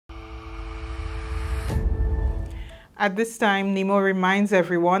At this time, NEMO reminds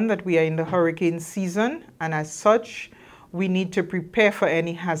everyone that we are in the hurricane season, and as such, we need to prepare for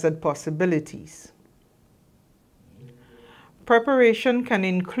any hazard possibilities. Preparation can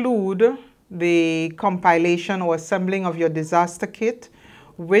include the compilation or assembling of your disaster kit,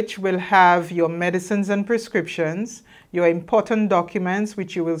 which will have your medicines and prescriptions, your important documents,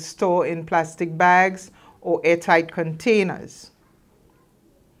 which you will store in plastic bags or airtight containers.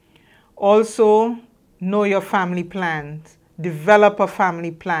 Also, know your family plans. Develop a family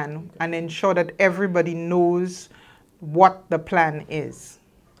plan and ensure that everybody knows what the plan is.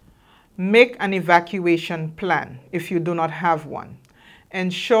 Make an evacuation plan if you do not have one.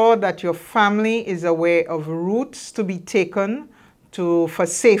 Ensure that your family is aware of routes to be taken for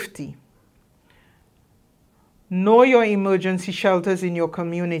safety. Know your emergency shelters in your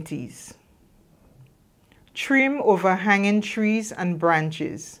communities. Trim overhanging trees and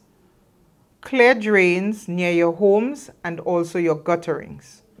branches. Clear drains near your homes and also your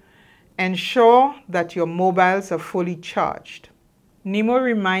gutterings. Ensure that your mobiles are fully charged. NEMO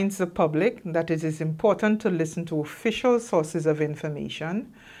reminds the public that it is important to listen to official sources of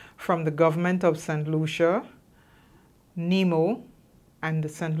information from the government of St. Lucia, NEMO, and the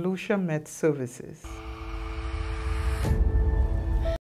St. Lucia Met Services.